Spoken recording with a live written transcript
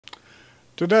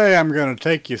Today I'm going to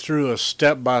take you through a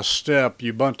step-by-step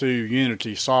Ubuntu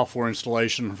Unity software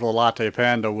installation for the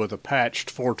LattePanda with a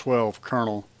patched 4.12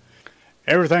 kernel.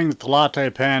 Everything that the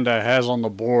LattePanda has on the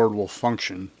board will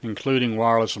function, including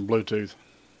wireless and Bluetooth.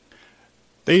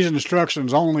 These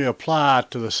instructions only apply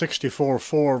to the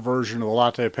 64.4 version of the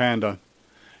LattePanda.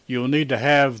 You will need to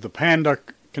have the Panda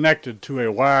connected to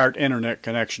a wired internet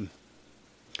connection.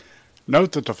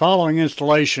 Note that the following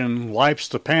installation wipes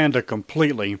the Panda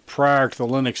completely prior to the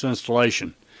Linux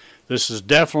installation. This is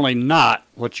definitely not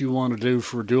what you want to do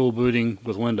for dual booting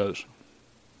with Windows.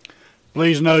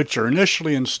 Please note your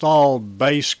initially installed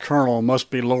base kernel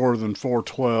must be lower than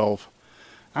 4.12.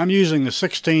 I'm using the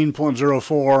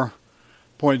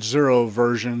 16.04.0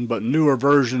 version, but newer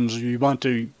versions of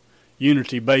Ubuntu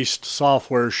Unity based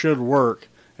software should work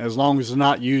as long as it does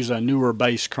not use a newer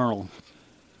base kernel.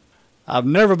 I've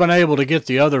never been able to get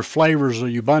the other flavors of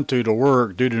Ubuntu to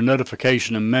work due to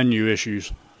notification and menu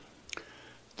issues.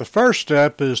 The first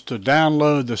step is to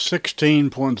download the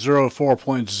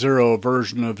 16.04.0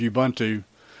 version of Ubuntu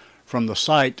from the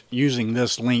site using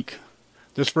this link.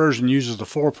 This version uses the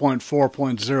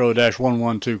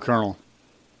 4.4.0-112 kernel.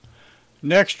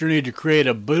 Next, you need to create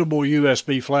a bootable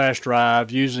USB flash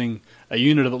drive using a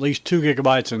unit of at least 2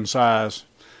 GB in size.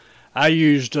 I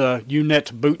used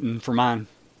UNetBootin for mine.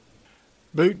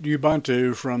 Boot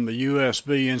Ubuntu from the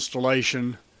USB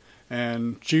installation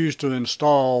and choose to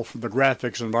install the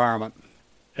graphics environment.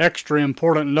 Extra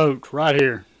important note right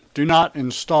here. Do not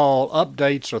install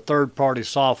updates or third-party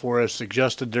software as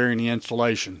suggested during the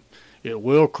installation. It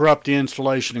will corrupt the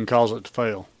installation and cause it to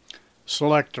fail.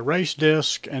 Select Erase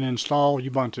Disk and install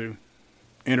Ubuntu.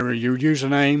 Enter your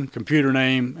username, computer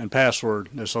name, and password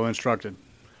as so instructed.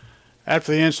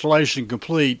 After the installation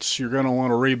completes, you're going to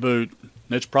want to reboot.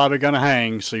 It's probably going to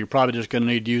hang, so you're probably just going to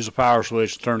need to use a power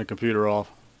switch to turn the computer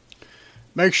off.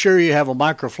 Make sure you have a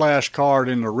micro flash card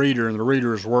in the reader and the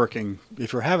reader is working.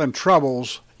 If you're having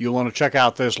troubles, you'll want to check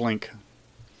out this link.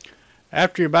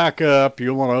 After you back up,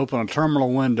 you'll want to open a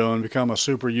terminal window and become a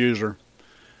super user.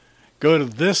 Go to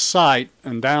this site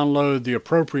and download the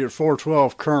appropriate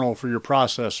 4.12 kernel for your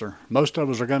processor. Most of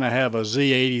us are going to have a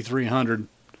Z8300.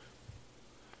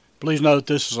 Please note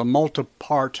this is a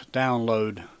multi-part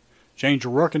download. Change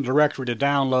your working directory to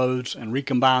downloads and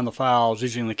recombine the files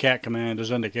using the cat command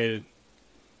as indicated.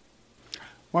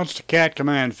 Once the cat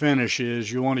command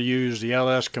finishes, you want to use the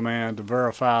ls command to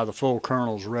verify the full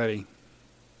kernel is ready.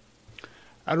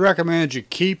 I'd recommend you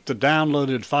keep the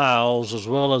downloaded files as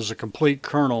well as the complete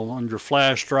kernel on your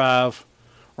flash drive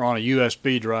or on a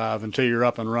USB drive until you're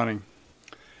up and running.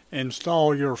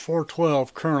 Install your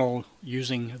 4.12 kernel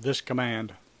using this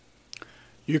command.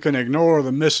 You can ignore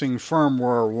the missing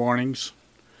firmware warnings.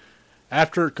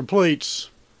 After it completes,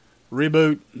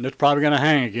 reboot, and it's probably going to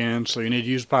hang again, so you need to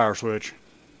use a power switch.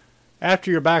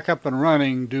 After you're back up and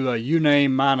running, do a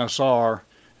uname -r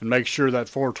and make sure that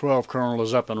 4.12 kernel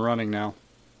is up and running now.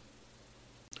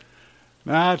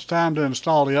 Now it's time to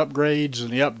install the upgrades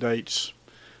and the updates.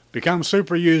 Become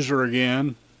super user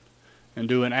again and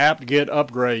do an apt-get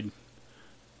upgrade.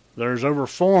 There's over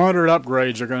 400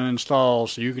 upgrades they're going to install,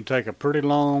 so you can take a pretty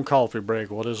long coffee break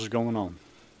while this is going on.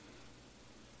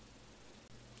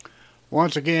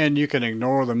 Once again, you can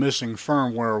ignore the missing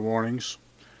firmware warnings.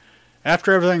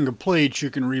 After everything completes, you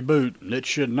can reboot, and it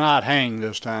should not hang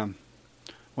this time.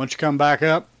 Once you come back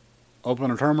up, open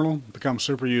a terminal, become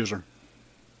super user.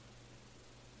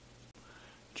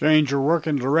 Change your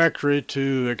working directory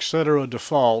to etc.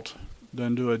 default,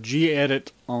 then do a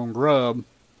gedit on grub.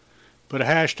 Put a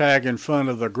hashtag in front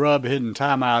of the grub hidden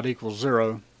timeout equals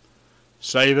 0.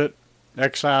 Save it,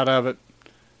 X out of it,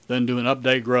 then do an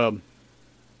update grub.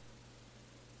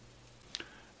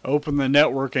 Open the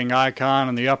networking icon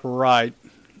in the upper right.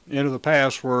 Enter the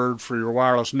password for your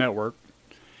wireless network.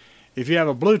 If you have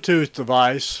a Bluetooth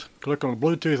device, click on the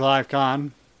Bluetooth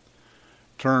icon,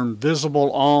 turn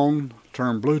visible on,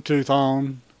 turn Bluetooth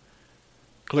on,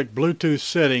 click Bluetooth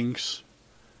settings.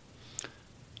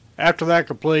 After that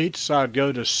completes, I'd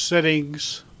go to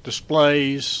Settings,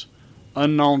 Displays,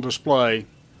 Unknown Display,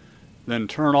 then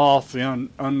turn off the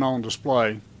unknown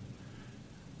display.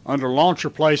 Under Launcher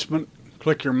Placement,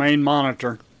 click your main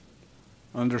monitor.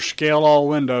 Under Scale All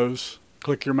Windows,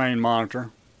 click your main monitor.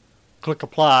 Click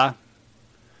Apply.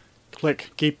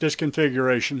 Click Keep this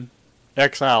configuration.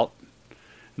 X out.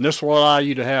 And this will allow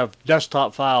you to have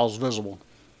desktop files visible.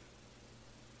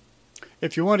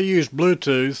 If you want to use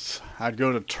Bluetooth, I'd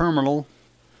go to Terminal,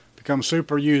 become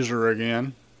super user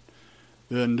again,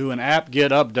 then do an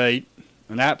apt-get update,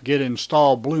 an apt-get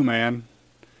install Blueman,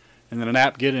 and then an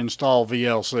apt-get install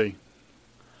VLC.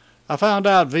 I found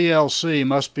out VLC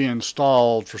must be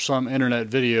installed for some internet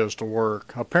videos to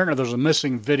work. Apparently there's a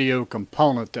missing video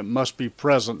component that must be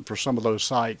present for some of those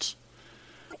sites.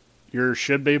 Yours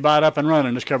should be about up and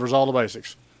running. This covers all the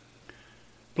basics.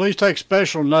 Please take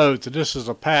special note that this is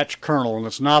a patched kernel and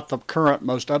it's not the current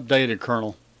most updated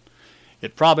kernel.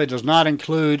 It probably does not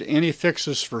include any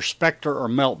fixes for Spectre or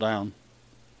Meltdown.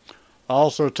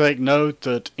 Also take note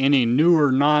that any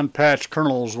newer non-patched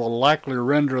kernels will likely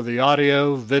render the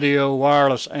audio, video,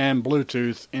 wireless, and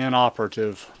Bluetooth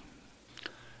inoperative.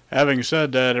 Having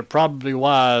said that, it's probably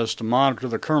wise to monitor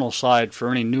the kernel site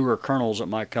for any newer kernels that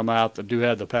might come out that do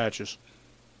have the patches.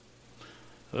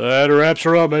 That wraps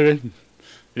her up, baby.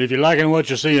 If you're liking what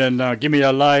you're seeing, give me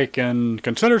a like and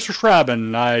consider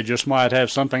subscribing. I just might have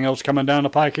something else coming down the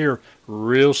pike here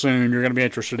real soon you're going to be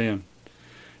interested in.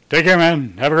 Take care,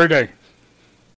 man. Have a great day.